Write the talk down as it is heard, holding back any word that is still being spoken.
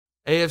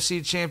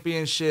AFC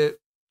Championship.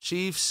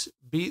 Chiefs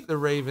beat the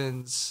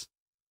Ravens.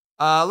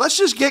 Let's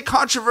just get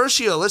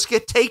controversial. Let's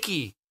get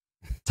takey.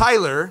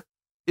 Tyler,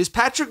 is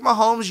Patrick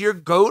Mahomes your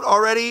GOAT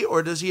already,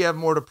 or does he have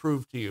more to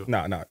prove to you?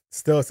 No.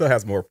 Still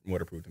has more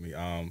to prove to me.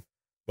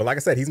 But like I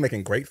said, he's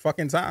making great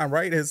fucking time,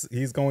 right?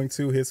 He's going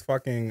to his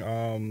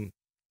fucking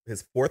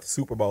his 4th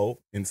Super Bowl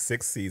in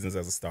 6 seasons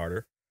as a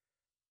starter.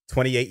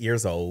 28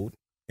 years old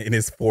in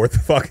his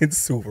 4th fucking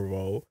Super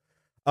Bowl.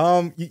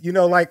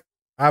 Like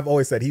I've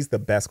always said, he's the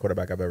best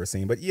quarterback I've ever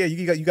seen. But yeah,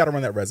 you got to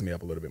run that resume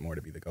up a little bit more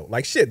to be the GOAT.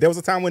 Like shit, there was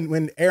a time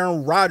when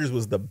Aaron Rodgers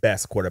was the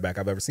best quarterback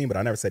I've ever seen, but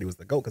I never said he was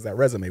the GOAT because that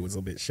resume was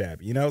a bit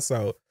shabby, you know?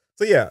 So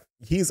yeah,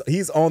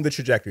 he's on the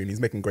trajectory and he's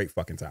making great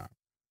fucking time.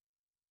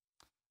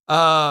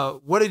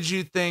 What did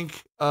you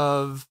think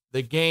of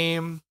the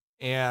game?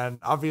 And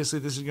obviously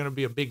this is going to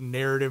be a big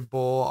narrative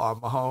bull on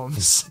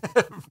Mahomes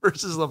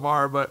versus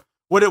Lamar, but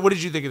what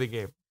did you think of the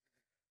game?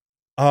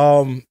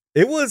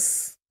 It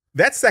was,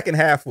 that second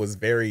half was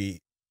very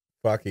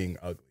fucking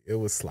ugly. It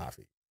was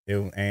sloppy.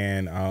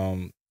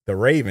 The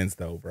Ravens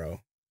though,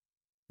 bro,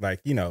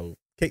 like,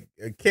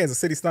 Kansas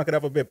City snuck it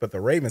up a bit, but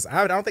the Ravens,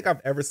 I don't think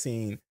I've ever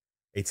seen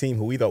a team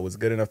who we thought was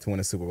good enough to win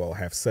a Super Bowl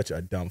have such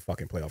a dumb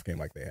fucking playoff game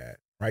like they had,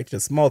 right?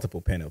 Just multiple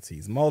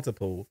penalties,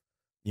 multiple,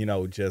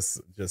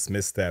 just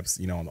missteps,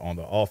 on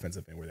the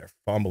offensive end where they're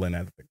fumbling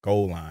at the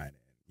goal line.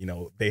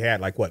 They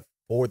had like what,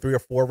 3 or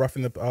 4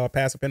 roughing the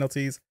passer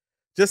penalties.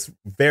 Just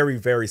very,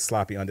 very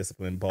sloppy,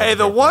 undisciplined ball. Hey,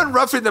 the one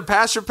roughing the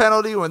passer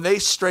penalty when they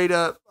straight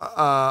up,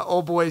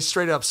 old boy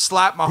straight up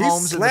slapped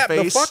Mahomes in the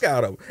face. He slapped the fuck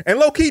out of him. And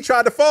low-key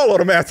tried to fall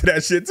on him after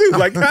that shit, too.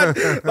 Like,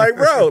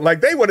 bro,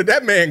 like, they wanted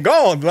that man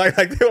gone. Like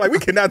they were like, we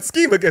cannot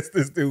scheme against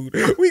this dude.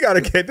 We got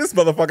to get this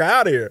motherfucker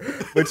out of here.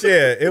 But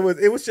yeah, it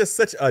was just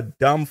such a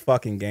dumb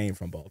fucking game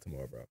from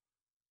Baltimore, bro.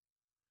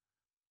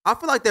 I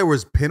feel like there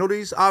was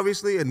penalties,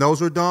 obviously, and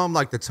those were dumb.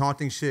 Like the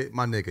taunting shit,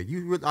 my nigga.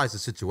 You realize the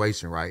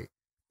situation, right?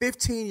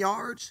 15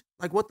 yards?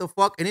 Like, what the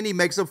fuck? And then he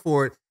makes up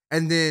for it.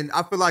 And then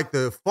I feel like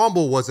the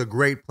fumble was a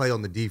great play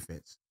on the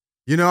defense.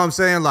 You know what I'm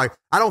saying? Like,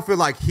 I don't feel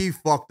like he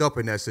fucked up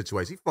in that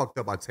situation. He fucked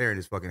up by tearing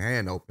his fucking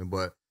hand open,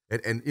 but,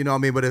 and you know what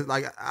I mean? But it's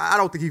like, I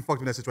don't think he fucked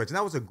up in that situation.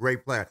 That was a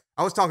great play.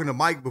 I was talking to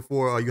Mike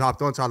before you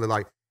hopped on, Tyler.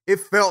 Like, it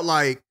felt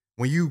like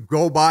when you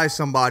go by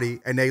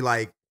somebody and they,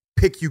 like,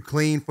 pick you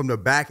clean from the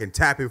back and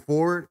tap it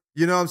forward.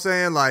 You know what I'm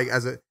saying? Like,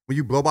 when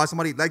you blow by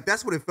somebody, like,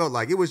 that's what it felt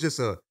like. It was just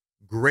a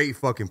great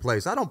fucking play.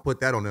 So I don't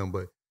put that on them,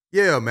 but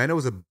yeah, man, there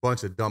was a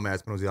bunch of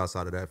dumbass penalties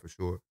outside of that for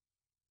sure.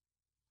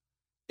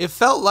 It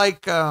felt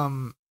like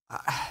I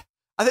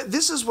think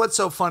this is what's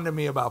so fun to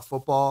me about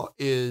football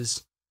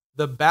is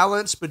the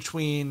balance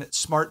between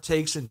smart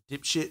takes and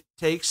dipshit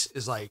takes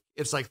is like,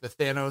 it's like the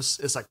Thanos,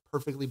 it's like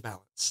perfectly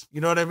balanced. You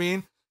know what I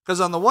mean?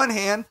 Because on the one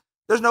hand,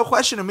 there's no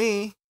question to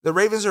me, the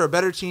Ravens are a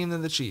better team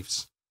than the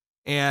Chiefs.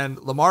 And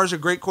Lamar's a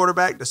great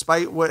quarterback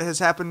despite what has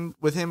happened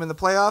with him in the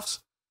playoffs.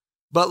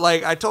 But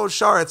like I told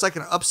Shar, it's like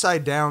an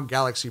upside down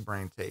galaxy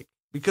brain take.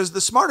 Because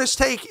the smartest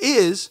take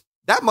is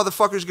that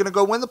motherfucker's going to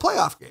go win the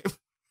playoff game.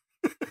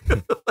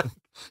 Like,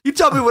 you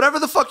tell me whatever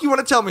the fuck you want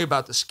to tell me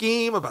about the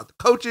scheme, about the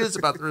coaches,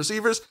 about the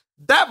receivers.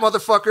 That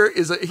motherfucker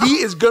he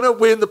is going to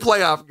win the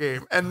playoff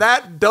game. And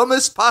that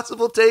dumbest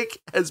possible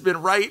take has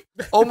been right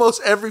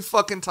almost every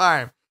fucking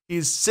time.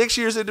 He's 6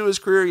 years into his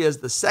career. He has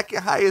the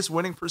second highest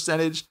winning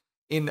percentage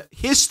in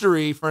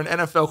history for an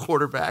NFL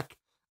quarterback.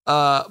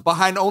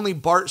 Behind only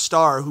Bart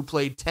Starr, who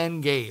played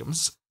 10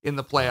 games in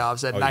the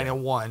playoffs at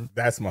 9-1.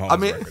 That's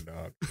Mahomes' record,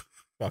 dog.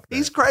 Fuck that.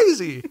 He's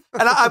crazy.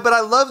 But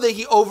I love that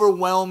he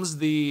overwhelms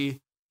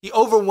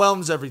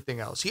everything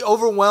else. He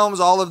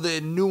overwhelms all of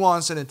the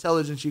nuance and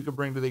intelligence you could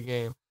bring to the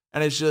game.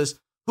 And it's just,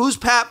 who's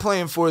Pat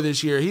playing for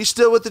this year? He's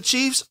still with the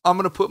Chiefs? I'm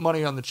going to put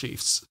money on the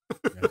Chiefs.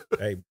 Yeah.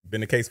 Hey, been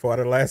the case for out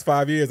of the last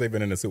 5 years. They've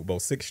been in the Super Bowl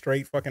 6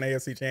 straight fucking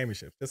AFC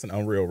championships. Just an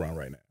unreal run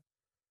right now.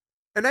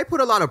 And they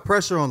put a lot of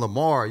pressure on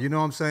Lamar, you know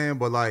what I'm saying?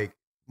 But, like,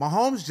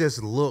 Mahomes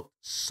just looked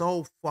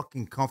so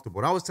fucking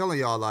comfortable. And I was telling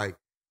y'all, like,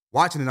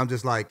 watching it, I'm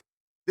just like,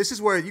 this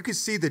is where you can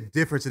see the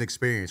difference in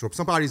experience, where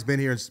somebody's been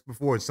here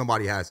before and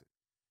somebody hasn't.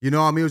 You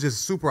know what I mean? It was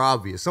just super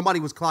obvious. Somebody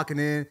was clocking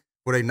in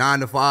for their 9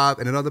 to 5,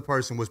 and another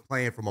person was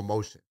playing from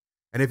emotion.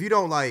 And if you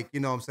don't, like,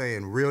 you know what I'm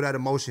saying, reel that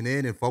emotion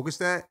in and focus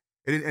that,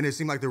 and it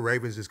seemed like the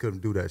Ravens just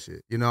couldn't do that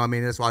shit. You know what I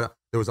mean? That's why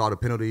there was all the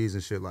penalties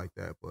and shit like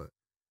that. But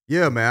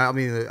yeah, man. I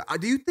mean,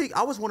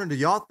 I was wondering, do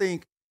y'all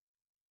think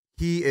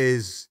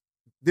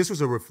this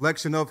was a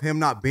reflection of him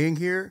not being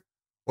here,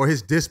 or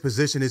his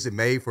disposition isn't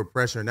made for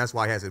pressure and that's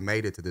why he hasn't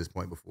made it to this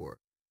point before?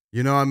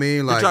 You know what I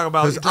mean? Like, you're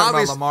talking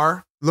about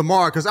Lamar?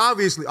 Lamar, because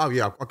obviously, I'm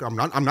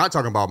not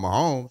talking about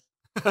Mahomes.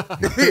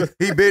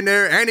 he been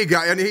there and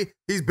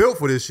he's built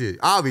for this shit.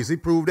 Obviously,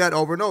 proved that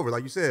over and over,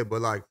 like you said.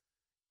 But like,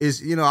 I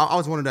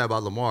was wondering that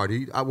about Lamar.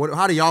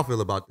 How do y'all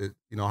feel about the,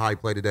 how he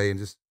played today and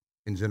just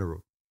in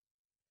general?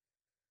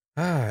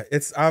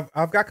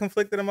 I've got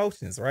conflicted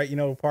emotions, right?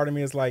 Part of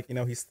me is like,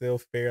 he's still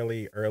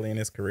fairly early in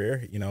his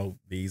career.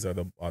 These are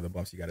the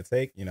bumps you got to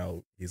take.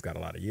 He's got a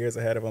lot of years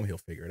ahead of him. He'll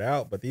figure it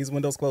out. But these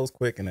windows close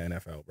quick in the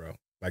NFL, bro.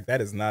 Like,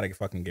 that is not a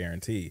fucking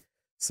guarantee.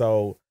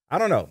 So I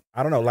don't know.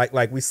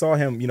 Like we saw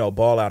him,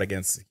 ball out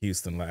against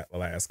Houston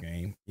last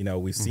game.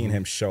 We've seen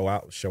him show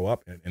up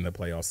in the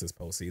playoffs this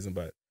postseason,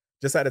 but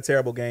just had a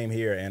terrible game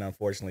here, and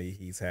unfortunately,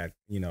 he's had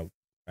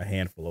a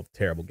handful of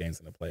terrible games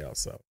in the playoffs.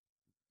 So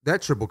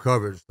that triple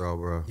coverage, though,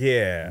 bro.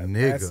 Yeah,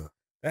 nigga,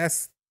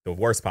 that's the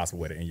worst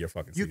possible way to end your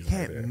fucking season. You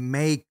can't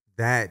make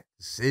that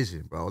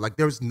decision, bro. Like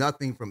there's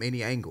nothing from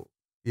any angle.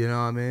 You know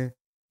what I mean?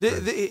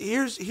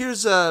 Here's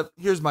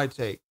my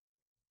take.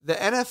 The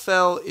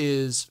NFL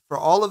is, for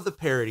all of the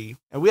parity,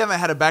 and we haven't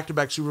had a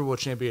back-to-back Super Bowl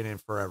champion in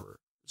forever,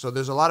 so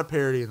there's a lot of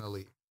parity in the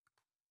league.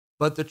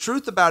 But the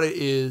truth about it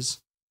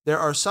is, there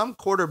are some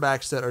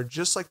quarterbacks that are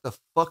just like the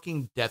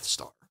fucking Death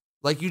Star.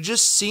 Like, you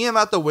just see him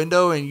out the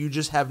window and you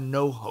just have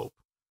no hope.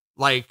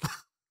 Like,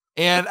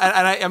 and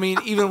I mean,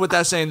 even with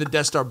that saying, the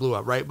Death Star blew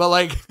up, right? But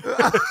like,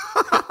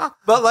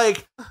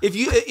 if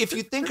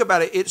you think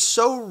about it, it's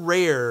so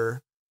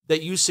rare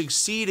that you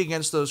succeed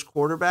against those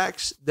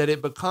quarterbacks that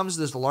it becomes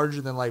this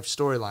larger than life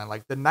storyline.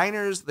 Like the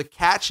Niners, the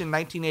catch in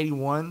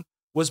 1981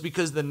 was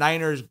because the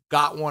Niners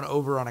got one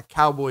over on a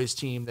Cowboys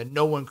team that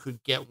no one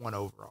could get one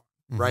over on,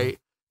 right?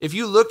 If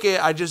you look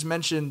at, I just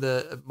mentioned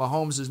the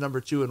Mahomes is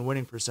number 2 in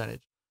winning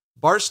percentage.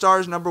 Bart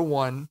Starr's number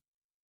 1.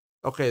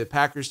 Okay, the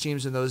Packers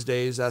teams in those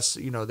days, that's,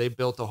 they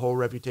built a whole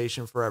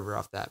reputation forever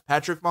off that.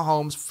 Patrick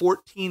Mahomes,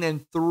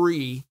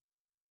 14-3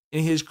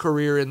 in his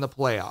career in the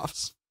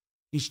playoffs.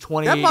 He's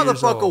 28 years old. That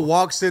motherfucker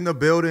walks in the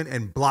building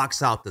and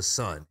blocks out the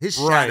sun. His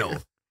shadow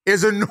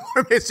is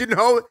enormous,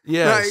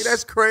 Yes. Like,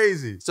 that's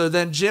crazy. So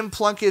then Jim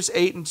Plunkett's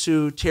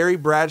 8-2, Terry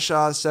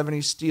Bradshaw,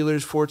 70s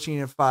Steelers,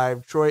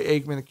 14-5, Troy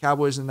Aikman, the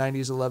Cowboys in the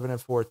 90s,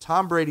 11-4,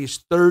 Tom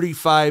Brady's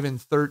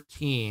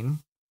 35-13,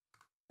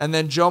 and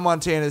then Joe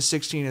Montana's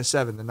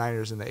 16-7, the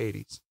Niners in the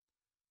 80s.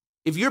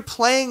 If you're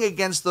playing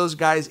against those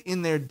guys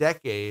in their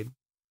decade,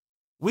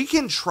 we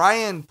can try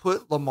and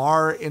put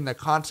Lamar in the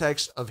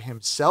context of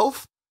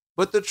himself.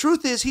 But the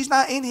truth is, he's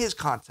not in his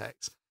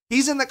context.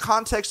 He's in the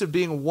context of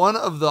being one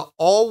of the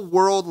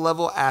all-world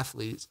level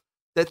athletes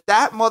that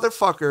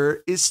motherfucker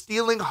is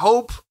stealing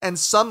hope and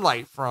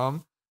sunlight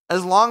from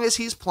as long as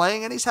he's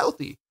playing and he's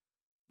healthy.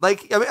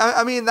 Like,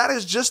 I mean, that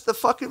is just the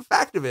fucking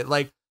fact of it.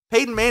 Like,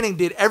 Peyton Manning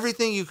did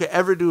everything you could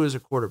ever do as a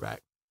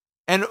quarterback.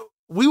 And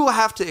we will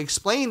have to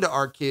explain to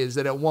our kids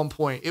that at one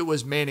point it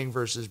was Manning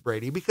versus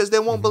Brady because they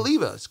won't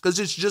believe us because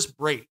it's just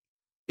Brady.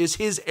 It's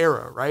his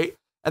era, right?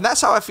 And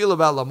that's how I feel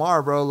about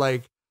Lamar, bro.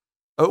 Like,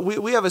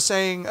 we have a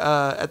saying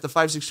at the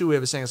 562, we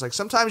have a saying, it's like,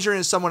 sometimes you're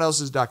in someone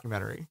else's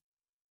documentary.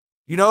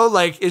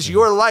 Like, it's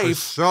your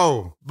life,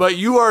 but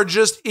you are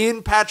just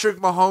in Patrick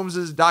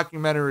Mahomes'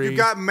 documentary. You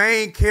got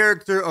main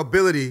character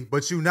ability,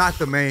 but you're not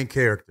the main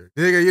character.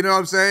 You know what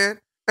I'm saying?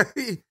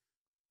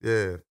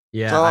 Yeah.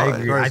 Yeah, so, I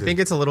agree. Crazy. I think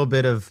it's a little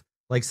bit of,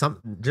 like,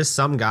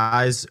 some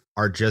guys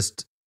are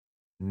just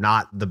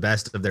not the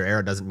best of their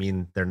era doesn't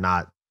mean they're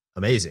not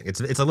amazing. It's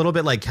a little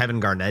bit like Kevin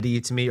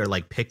Garnett to me, or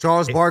like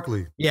Charles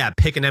Barkley. Yeah,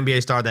 pick an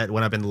NBA star that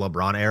went up in the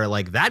LeBron era.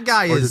 Like that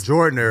guy is the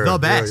Jordan era. The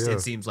best, it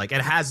seems like,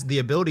 and has the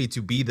ability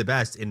to be the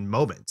best in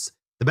moments,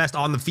 the best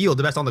on the field,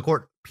 the best on the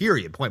court,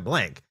 period, point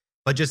blank.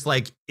 But just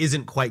like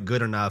isn't quite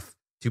good enough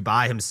to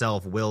by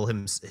himself will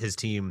his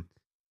team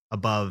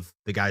above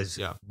the guys,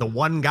 the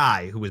one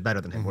guy who was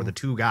better than him, or the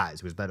two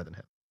guys who was better than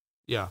him.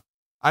 Yeah,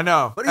 I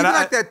know. But even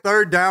that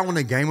third down when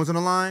the game was on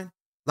the line,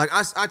 like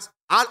I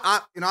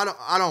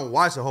don't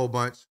watch a whole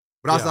bunch,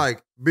 but I was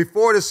like,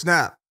 before the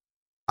snap,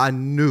 I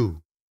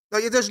knew,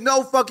 like, there's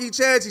no fucking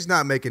chance he's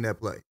not making that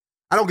play.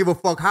 I don't give a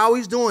fuck how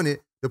he's doing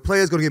it. The play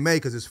is gonna get made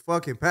because it's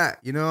fucking Pat.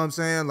 You know what I'm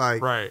saying?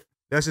 Like, right.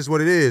 That's just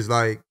what it is.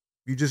 Like,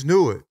 you just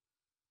knew it.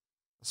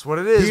 That's what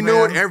it is. He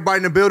knew it. Everybody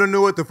in the building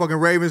knew it. The fucking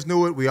Ravens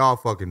knew it. We all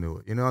fucking knew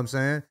it. You know what I'm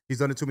saying? He's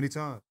done it too many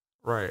times.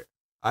 Right.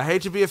 I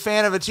hate to be a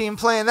fan of a team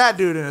playing that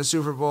dude in a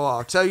Super Bowl.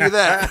 I'll tell you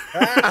that.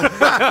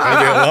 It'll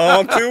be a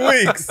long 2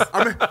 weeks.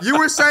 I mean, you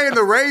were saying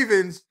the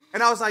Ravens,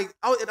 and I was like,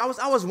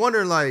 I was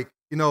wondering, like,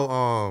 you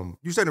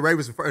said the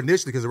Ravens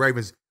initially because the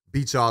Ravens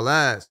beat y'all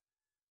last,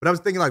 but I was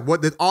thinking like,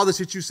 all the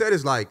shit you said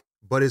is like,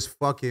 but it's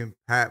fucking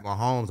Pat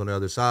Mahomes on the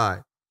other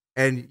side,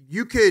 and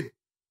you could,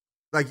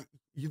 like,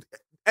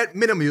 at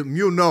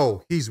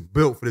minimum, he's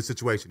built for this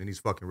situation and he's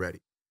fucking ready.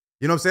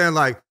 You know what I'm saying?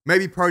 Like,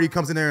 maybe Purdy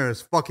comes in there and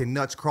his fucking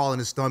nuts crawl in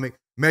his stomach.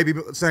 Maybe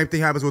the same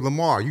thing happens with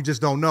Lamar. You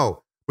just don't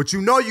know. But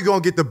you're going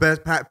to get the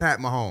best Pat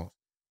Mahomes.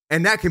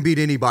 And that can beat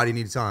anybody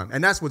anytime.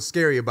 And that's what's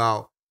scary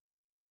about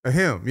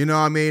him. You know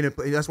what I mean?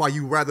 That's why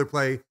you rather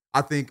play,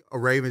 I think, a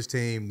Ravens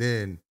team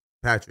than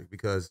Patrick.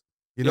 Because,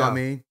 you know what I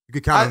mean? You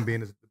could count him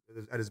being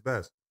at his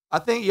best. I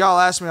think y'all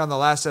asked me on the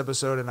last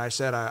episode, and I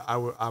said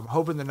I'm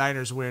hoping the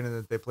Niners win and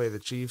that they play the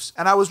Chiefs.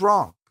 And I was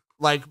wrong.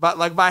 By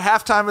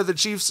halftime of the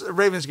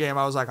Chiefs-Ravens game,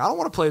 I was like, I don't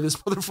want to play this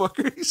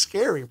motherfucker. He's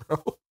scary,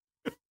 bro.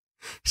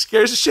 He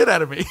scares the shit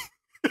out of me.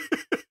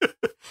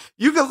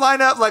 You can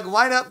line up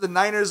the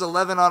Niners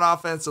 11 on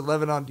offense,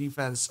 11 on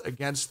defense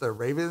against the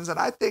Ravens, and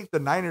I think the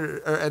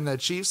Niners and the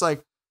Chiefs,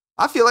 like,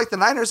 I feel like the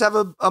Niners have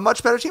a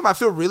much better team. I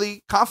feel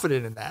really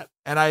confident in that,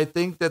 and I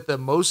think that the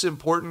most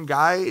important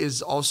guy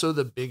is also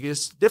the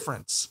biggest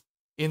difference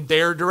in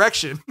their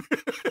direction.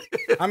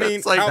 I mean,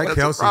 It's like, how- That that's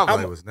a Kelsey problem.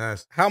 play was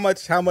nasty. How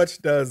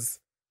much does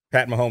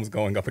Pat Mahomes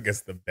going up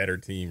against the better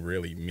team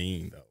really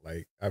mean though?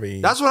 Like, I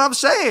mean, That's what I'm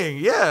saying.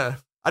 Yeah.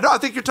 I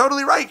think you're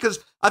totally right because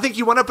I think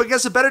he went up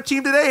against a better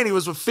team today and he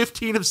was with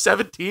 15 of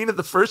 17 in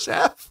the first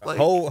half. Like,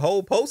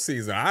 whole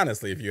postseason,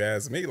 honestly, if you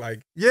ask me,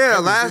 like, Yeah,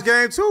 last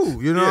game too.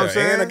 You know what I'm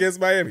saying? and against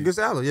Miami. Against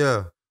Allen,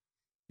 yeah.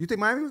 You think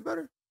Miami was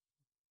better?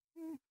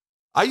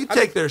 you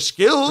take their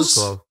skills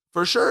That's close.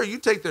 for sure. You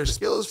take their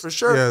skills for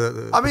sure.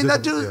 Yeah, I mean,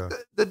 that position- dude, yeah.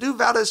 the dude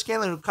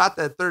Valdez-Scantling who caught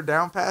that third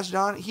down pass,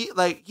 John, he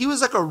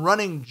was like a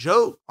running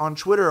joke on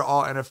Twitter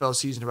all NFL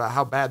season about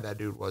how bad that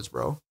dude was,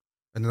 bro.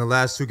 And in the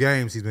last 2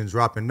 games, he's been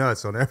dropping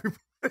nuts on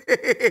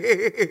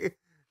everybody.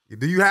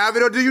 Do you have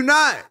it or do you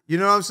not? You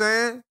know what I'm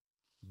saying?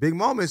 Big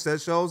moments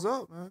that shows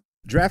up, man.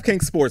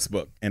 DraftKings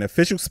Sportsbook, an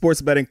official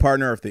sports betting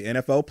partner of the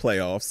NFL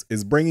playoffs,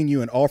 is bringing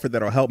you an offer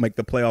that'll help make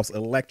the playoffs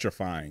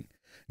electrifying.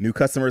 New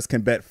customers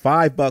can bet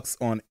 $5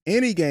 on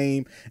any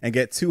game and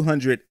get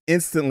 $200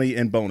 instantly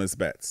in bonus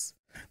bets.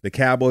 The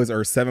Cowboys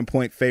are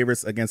 7-point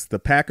favorites against the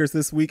Packers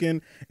this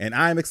weekend, and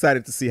I'm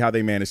excited to see how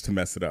they manage to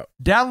mess it up.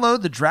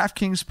 Download the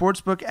DraftKings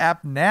Sportsbook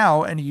app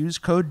now and use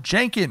code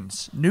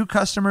Jenkins. New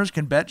customers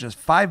can bet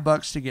just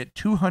 $5 to get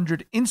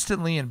 $200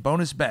 instantly in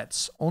bonus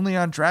bets. Only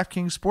on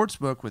DraftKings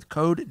Sportsbook with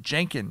code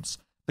Jenkins.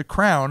 The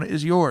crown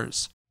is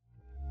yours.